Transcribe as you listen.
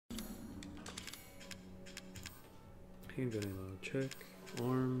Handgun ammo, check.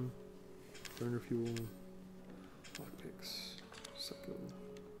 Arm, burner fuel, lockpicks, psycho.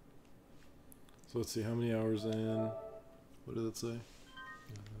 So let's see, how many hours in? What did it say?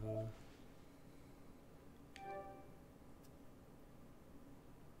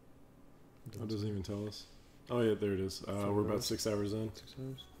 It doesn't even tell us. Oh yeah, there it is. We're about 6 hours in. 6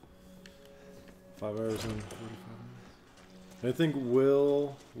 hours? 5 hours in, 45 minutes. I think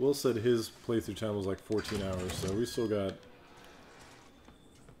Will said his playthrough time was like 14 hours, so we still got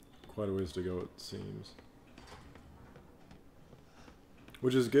quite a ways to go, it seems.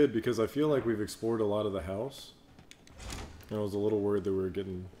 Which is good, because I feel like we've explored a lot of the house. And I was a little worried that we were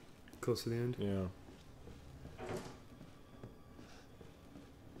getting... Close to the end? Yeah.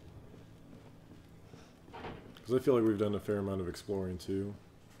 Because I feel like we've done a fair amount of exploring, too.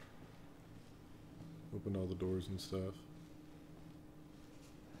 Opened all the doors and stuff.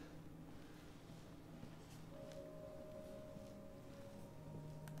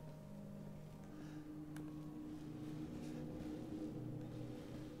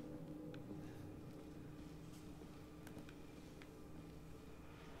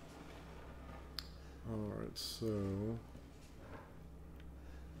 Alright, so...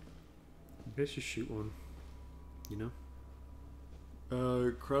 Maybe I should shoot one. You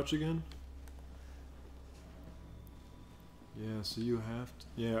know? Crouch again? Yeah, so you have to...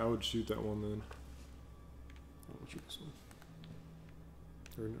 Yeah, I would shoot that one then. I will shoot this one.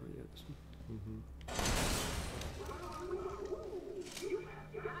 Or no, yeah, this one.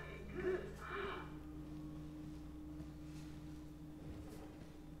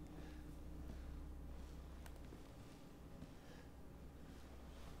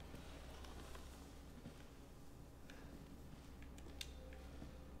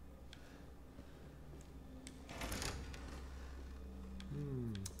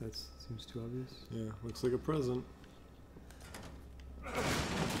 That seems too obvious. Yeah, looks like a present.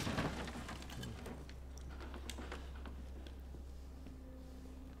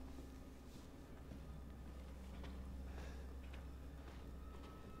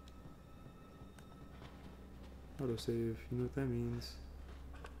 Autosave, you know what that means.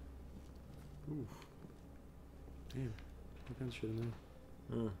 Ooh. Damn. What kind of shit am I?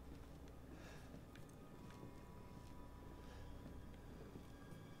 Yeah.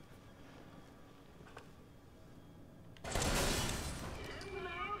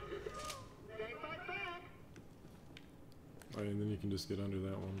 Right, and then you can just get under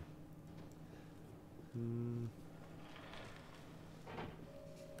that one.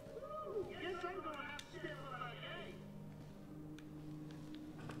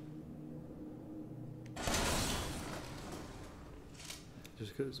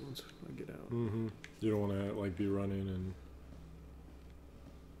 Just because once I get out. You don't want to like be running and...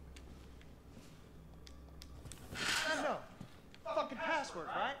 No. Fucking password,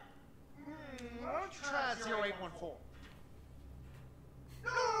 right? Why don't you try 0814?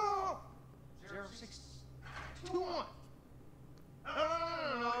 No! 0621.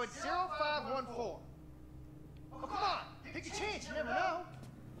 No, it's 0514. Oh, come on! Take a chance, you never know.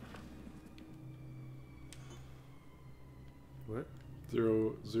 What?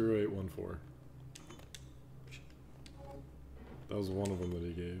 0814. That was one of them that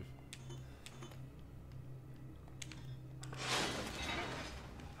he gave.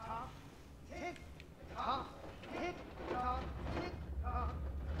 Tick, tock, tick, tock, tick, tock.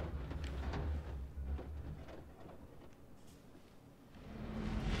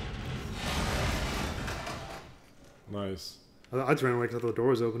 Nice. I just ran away because I thought the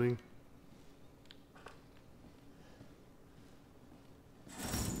door was opening.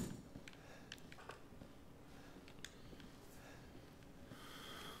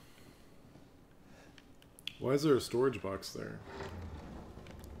 Why is there a storage box there?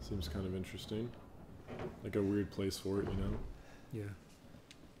 Seems kind of interesting. Like a weird place for it, you know? Yeah.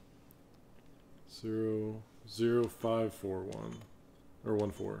 0541. Or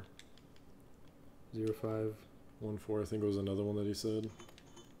 14. 0514. I think it was another one that he said.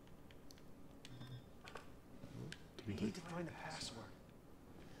 We need to find the password.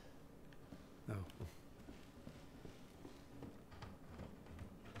 Oh.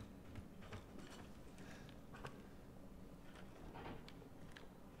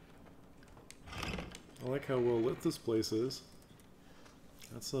 I like how well lit this place is.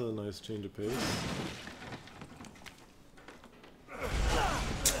 That's a nice change of pace.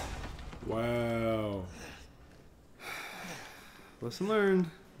 Wow. Lesson learned.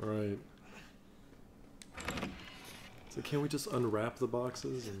 Right. So can't we just unwrap the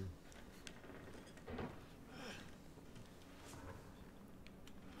boxes and...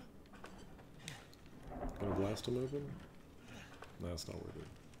 Gonna blast him open? Nah, that's not worth it.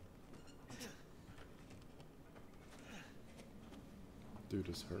 Dude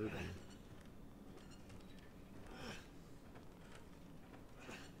is hurting.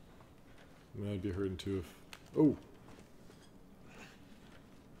 I mean, I'd be hurting too if... Oh!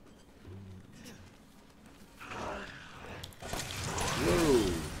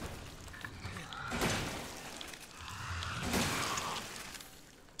 Whoa!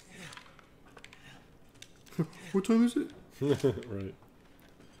 What time is it? Right.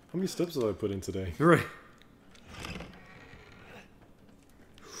 How many steps have I put in today? Right.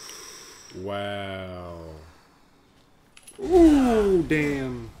 Wow. Ooh,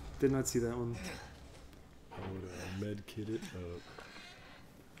 damn. Did not see that one. I would med kit it up.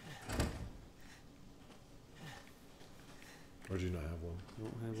 Or do you not have one? I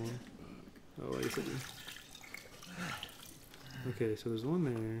don't have one. Oh, I guess I do. Okay, so there's one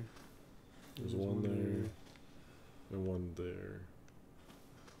there. There's one there. And one there.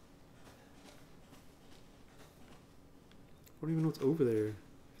 I don't even know what's over there.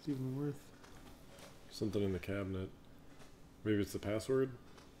 It's even worth. Something in the cabinet. Maybe it's the password?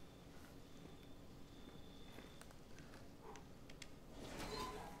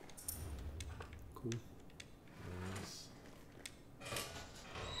 Cool. Nice.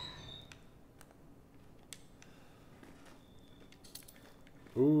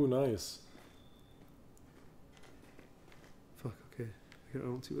 Ooh, nice. Fuck, okay. I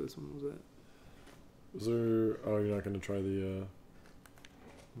don't see where this one was at. Is there... Oh, you're not going to try the...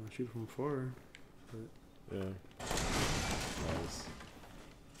 Well, I shoot from far. But Yeah. Nice.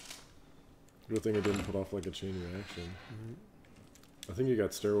 Good thing it didn't put off like a chain reaction. alright. I think you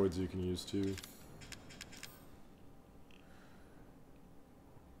got steroids you can use too. I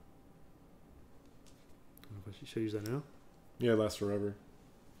don't know if I should use that now. Yeah, it lasts forever.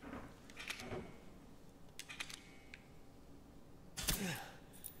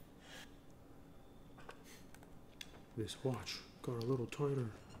 This watch got a little tighter.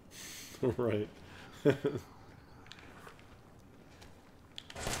 Right.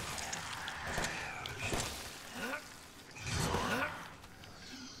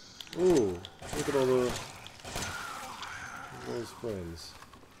 Ooh, look at all those friends.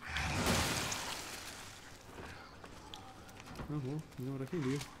 Oh well, you know what I can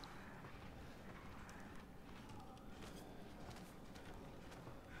do.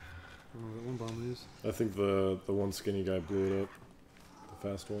 I don't know what that one bomb is. I think the one skinny guy blew it up. The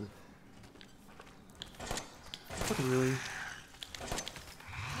fast one. Fucking really.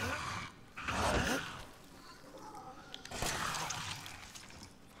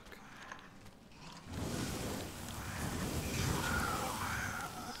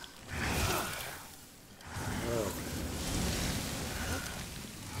 Oh.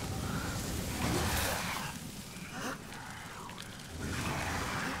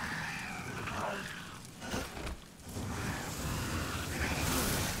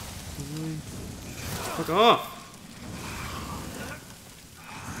 Really? Fuck off!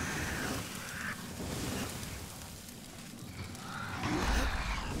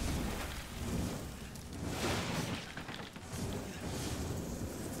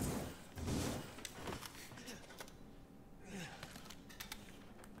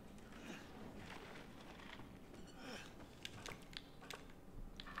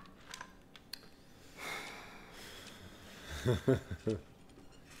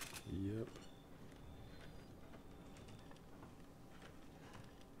 Yep.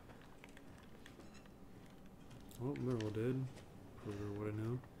 Oh, they're all dead. For what I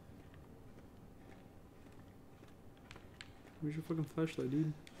know. Where's your fucking flashlight,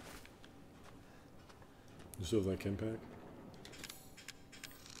 dude? You still have that chem pack?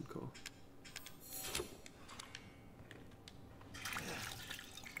 Good call.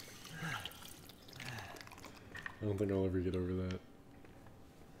 I don't think I'll ever get over that.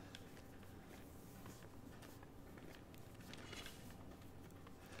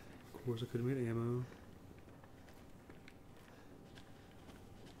 Of course, I could have made ammo.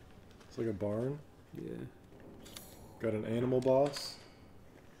 It's like a barn. Yeah. Got an animal boss.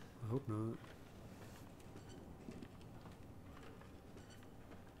 I hope not.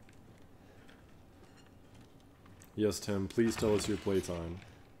 Yes, Tim, please tell us your playtime.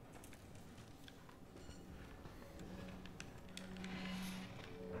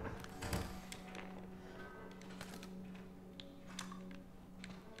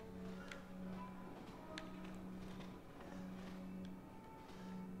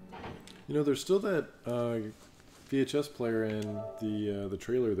 You know, there's still that VHS player in the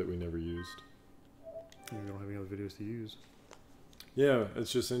trailer that we never used. We don't have any other videos to use. Yeah,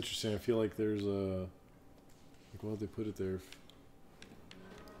 it's just interesting. I feel like there's a Like, why'd they put it there?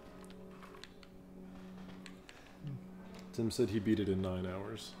 Tim said he beat it in 9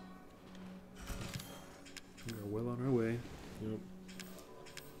 hours. We are well on our way. Yep.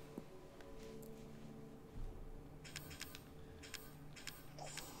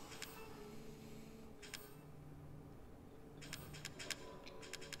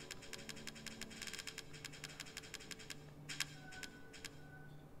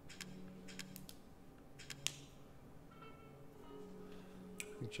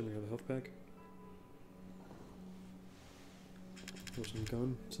 Should we have a health pack? Or some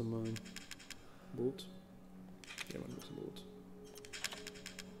gun? Some bullets? Yeah, I want to get some bullets.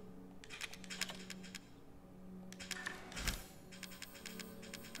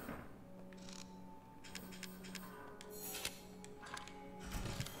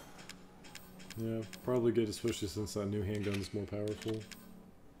 Yeah, probably good, especially since that new handgun is more powerful.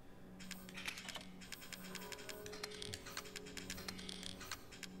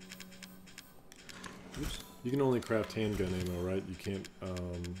 Oops. You can only craft handgun ammo, right? You can't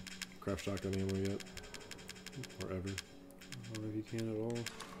craft shotgun ammo yet. Or ever. I don't know if you can at all.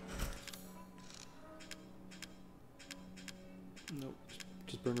 Nope.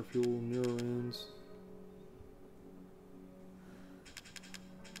 Just burner fuel, mirror rounds.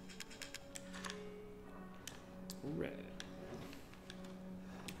 Alright.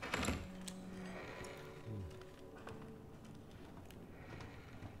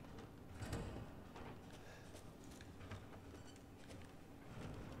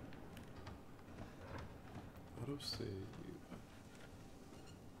 Autosave.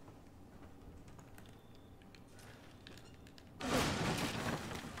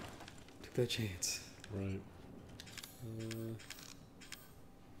 Took that chance. Right.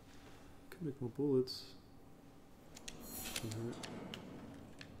 Could make more bullets. Shouldn't hurt.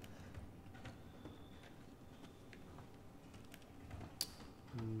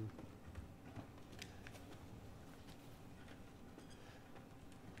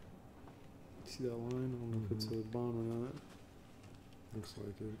 See that line? I don't know if it's a bomb or not. Looks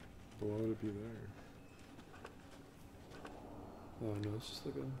like it. But why would it be there? Oh no, it's just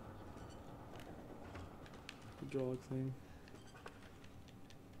like a hydraulic thing.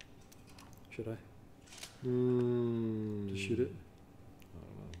 Should I? Just shoot it? I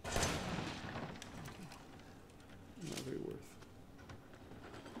don't know. Not very worth.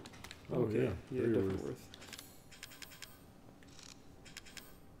 Oh, Okay, yeah, yeah, very definitely worth. worth.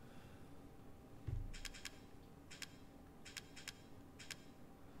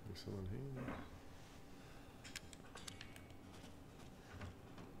 Excellent hand.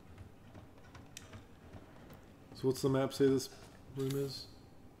 So what's the map say this room is?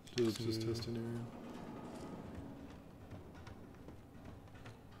 Just testing area.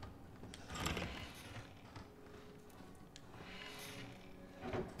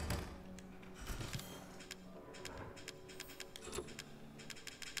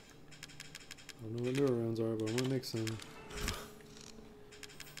 I don't know what mirror rounds are, but I'm gonna make some.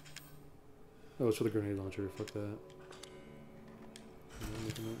 Oh, it's for the grenade launcher. Fuck that. I'm not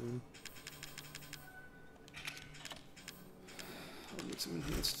making that one. I'll make some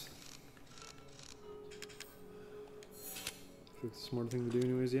enhanced. I think it's a smart thing to do,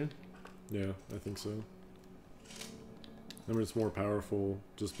 anyways. Yeah. Yeah, I think so. I mean, it's more powerful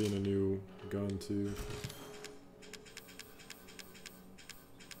just being a new gun too.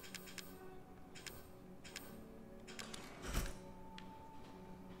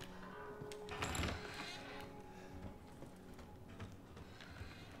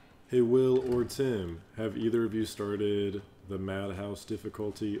 Hey, Will or Tim, have either of you started the Madhouse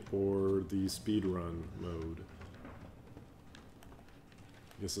difficulty or the speedrun mode?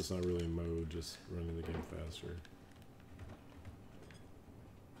 I guess it's not really a mode, just running the game faster.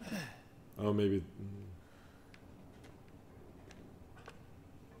 Oh, maybe.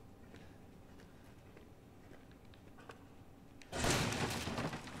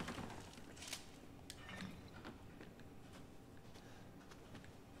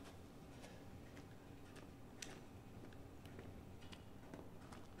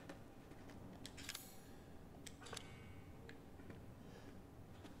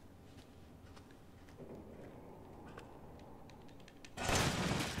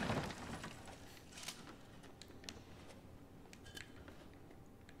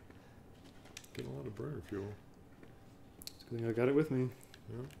 Getting a lot of burner fuel. It's a good thing I got it with me.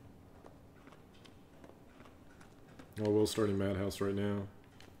 Yeah. Oh, Will's starting Madhouse right now.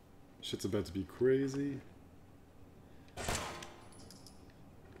 Shit's about to be crazy.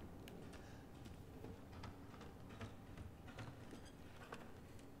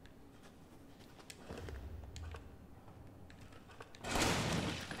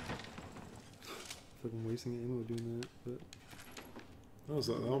 fucking wasting ammo doing that, but Oh,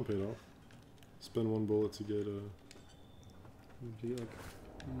 so that one paid off. Spend 1 bullet to get a. get like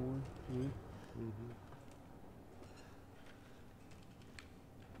more. Yeah.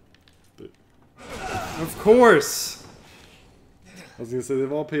 Of course. I was gonna say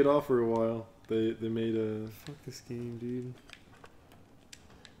they've all paid off for a while. They made a. Fuck this game, dude.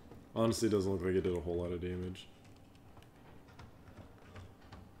 Honestly, it doesn't look like it did a whole lot of damage.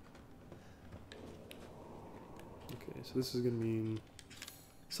 Okay, so this is gonna mean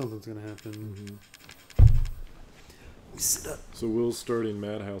something's gonna happen. Sit up. So Will's starting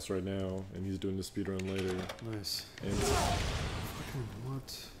Madhouse right now, and he's doing the speedrun later. Nice. And Fucking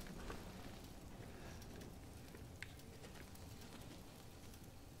what?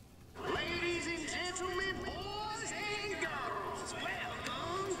 Ladies and gentlemen, boys and girls,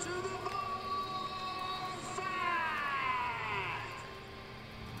 welcome to the bar fight.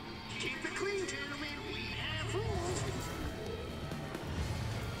 Keep it clean, gentlemen. We have rules.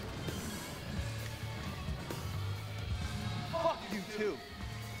 Fuck you too.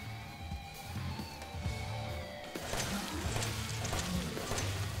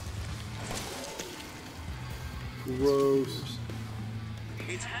 gross.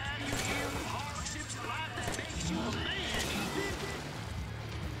 It's how you deal with hardships in life that makes you a man.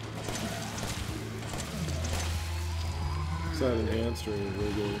 Is that enhanced or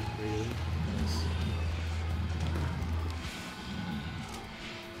regular? Nice.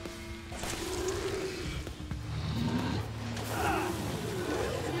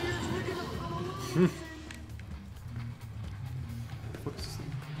 What's this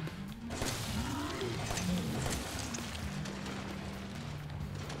thing?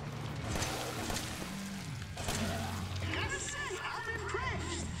 Gotta say, I'm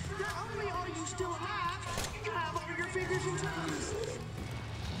impressed. Not only are you still alive, you have all your fingers and toes.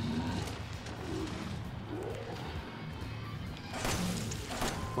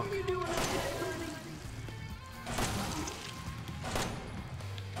 What are you doing up there, buddy?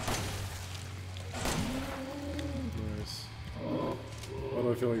 Nice. Why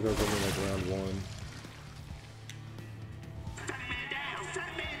do I feel like that's only like round 1?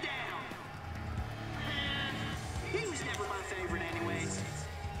 Fat man down. He was never my favorite anyways.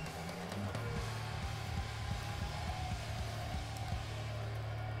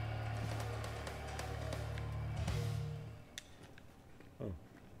 Oh,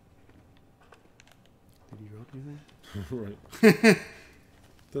 Did you drop anything? right.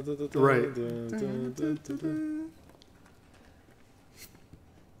 Da, da, da, da, Right. da, da, da, da, da.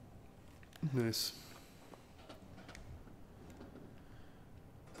 Nice.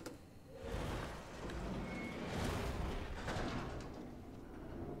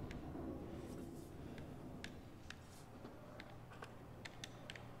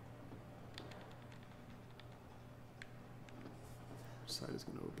 Side is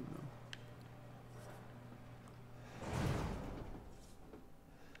gonna open though.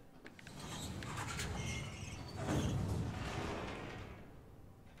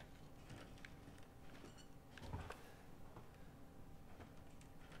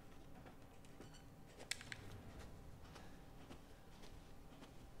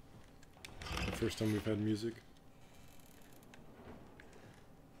 The first time we've had music.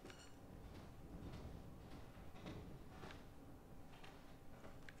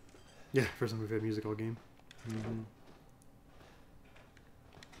 Yeah, first time we've had music all game.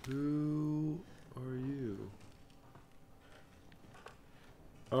 Who are you?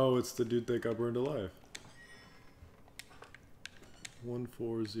 Oh, it's the dude that got burned alive.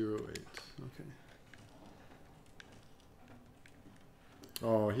 1408. Okay.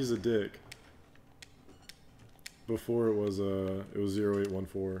 Oh, he's a dick. Before it was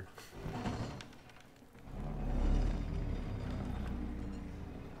 0814.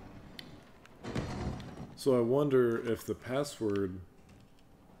 So I wonder if the password,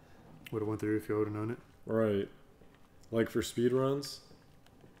 Would have went through if you would have known it. right, like for speedruns.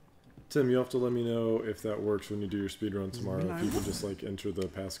 Tim, you have to let me know if that works when you do your speedrun tomorrow. If you can just like enter the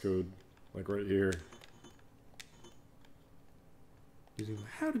passcode like right here. He's like,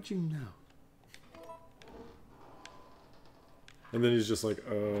 how did you know? And then he's just like, This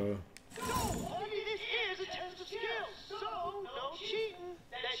is a test of skill, so no cheating.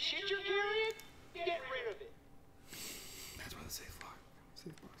 That shit you're carrying, get rid of it. That's why the safe lock.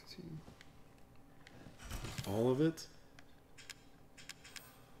 Safe box is here. all of it?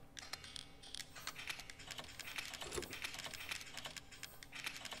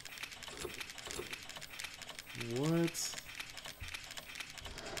 What?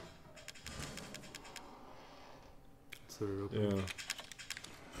 So they're open. Yeah.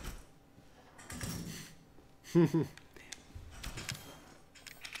 We're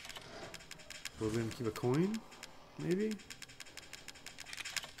gonna keep a coin? Maybe?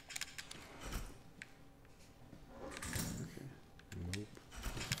 Nope.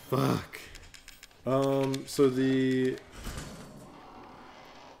 Fuck. So the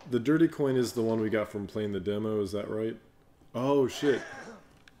dirty coin is the one we got from playing the demo, is that right? Oh shit.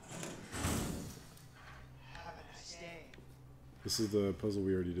 This is the puzzle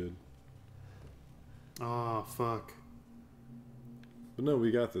we already did. Oh, fuck. But no,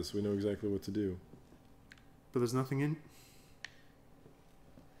 we got this. We know exactly what to do. But there's nothing in.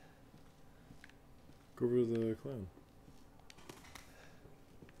 Go over to the clown.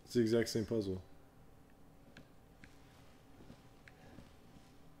 It's the exact same puzzle.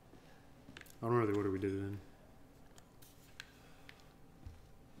 I don't remember the order we did it in.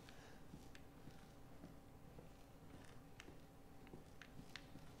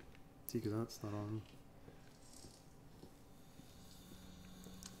 See, because that's not on.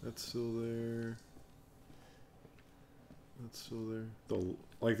 That's still there. That's still there.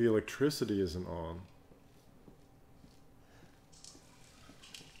 The electricity isn't on.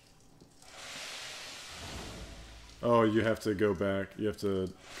 Oh, you have to go back. You have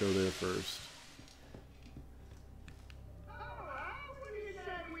to go there first. Alright, what do you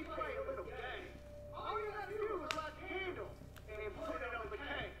say we play a little game? All you gotta do is light the candle and put it on the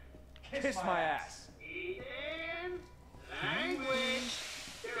cake. Kiss my ass. Ethan, language.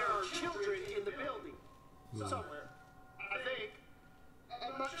 There are children in the building. Somewhere. I think.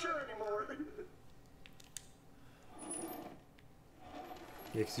 I'm not sure anymore.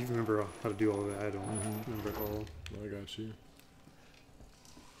 Yeah, because you remember how to do all of that. I don't remember it all. I got you.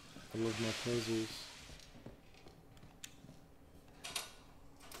 I love my puzzles.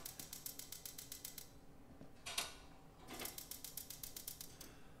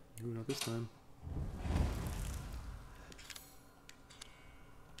 Ooh, not this time.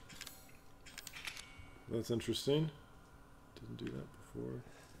 That's interesting. Didn't do that before.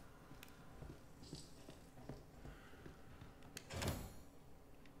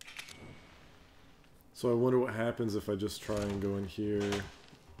 So I wonder what happens if I just try and go in here.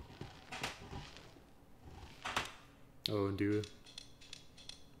 Oh, and do it.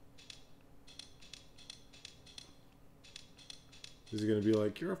 Is he gonna be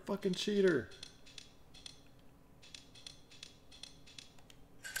like, you're a fucking cheater?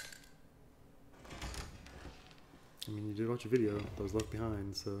 I mean, you did watch a video that was left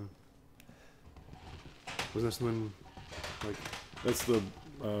behind, so. Wasn't there someone, like. That's the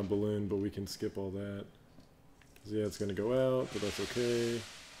balloon, but we can skip all that. 'Cause yeah, it's gonna go out, but that's okay.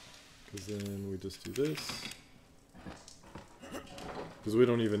 Because then we just do this. Because we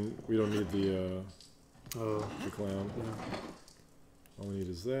don't need the clown. Yeah. All we need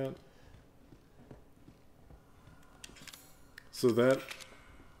is that. So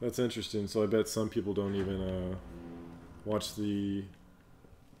that's interesting. So I bet some people don't even watch the.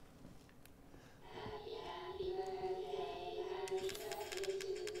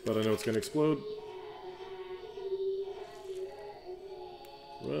 But I know it's gonna explode.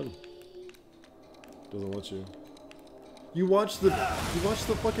 Run. Doesn't let you. You watch the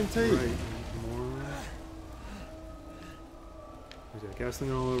fucking tape. Right. More. There's that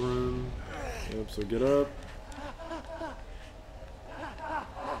gasoline all over him. Yep, so get up.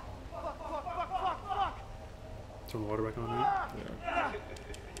 Turn the water back on there.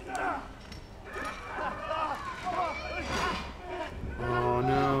 Yeah. Oh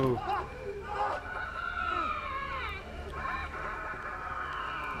no.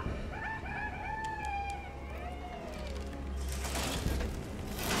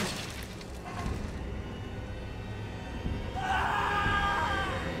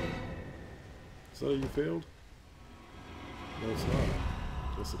 Is that how you failed? No, it's not.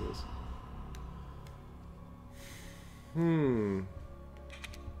 Yes, it is.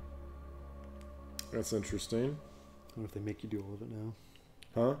 That's interesting. I wonder if they make you do all of it now.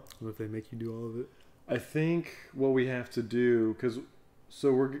 Huh? I wonder if they make you do all of it. I think what we have to do,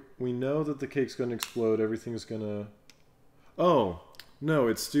 we know that the cake's gonna explode. Everything's gonna. Oh no,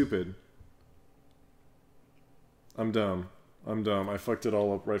 it's stupid. I'm dumb. I fucked it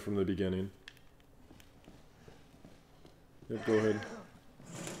all up right from the beginning. Yep, go ahead.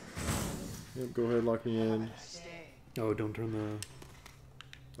 Yep, go ahead, lock me in. Oh, don't turn the.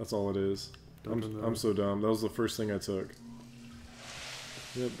 That's all it is. Don't turn the. I'm so dumb. That was the first thing I took.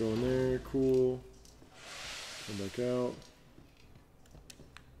 Yep, go in there. Cool. Come back out.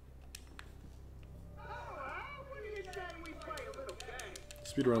 Alright, what do you say we play a little game?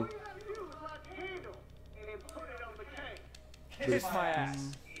 Speed run. All you gotta do is light the candle and put it on the cake. Kiss my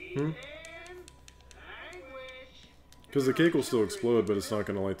ass. Hmm? Ethan, language. Because the cake will still explode, but it's not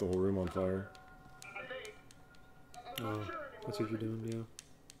going to light the whole room on fire. I think. Oh, that's what you're doing, yeah.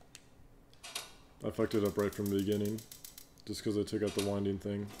 I fucked it up right from the beginning. Just because I took out the winding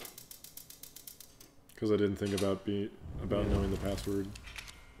thing. Because I didn't think about knowing the password.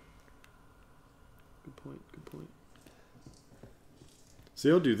 Good point, good point.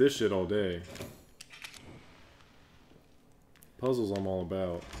 See, I'll do this shit all day. Puzzles I'm all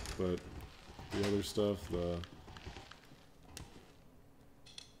about, but the other stuff, the...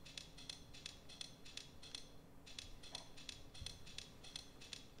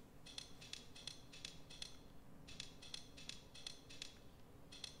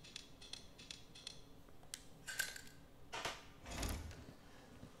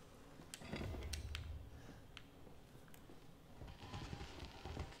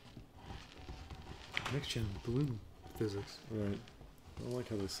 Next gen balloon physics. Right. I don't like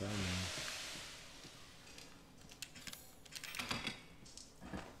how they sound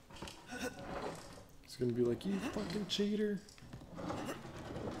now. It's gonna be like, you fucking cheater.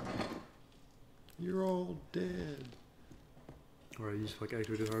 You're all dead. Or I use like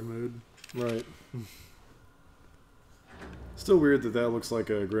activated hard mode. Right. Still weird that looks like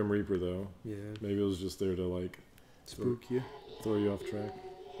a Grim Reaper though. Yeah. Maybe it was just there to like Spook you. throw you off track.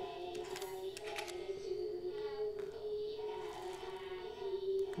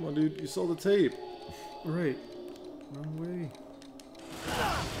 Come on, dude. You saw the tape. Right. Wrong way.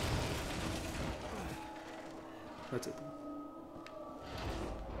 That's it.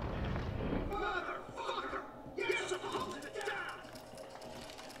 Motherfucker! You're supposed to die!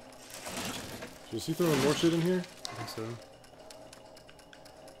 Is he throwing more shit in here? I think so.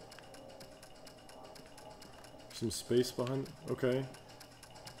 Some space behind. Okay.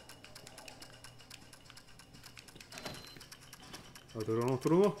 Oh,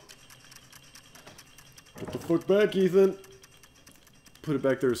 throw. Get the fuck back, Ethan. Put it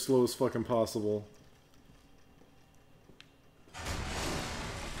back there as slow as fucking possible.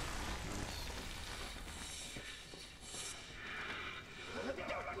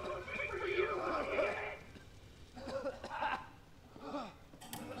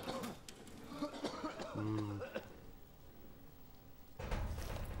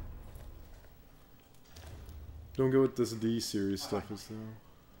 Don't go with this D series stuff as though.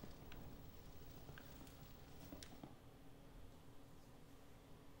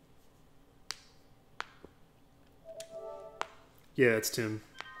 Yeah, it's Tim.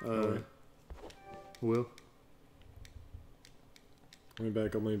 Alright. Will. Let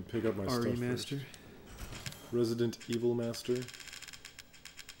me pick up my RE stuff Master. first. Resident Evil Master.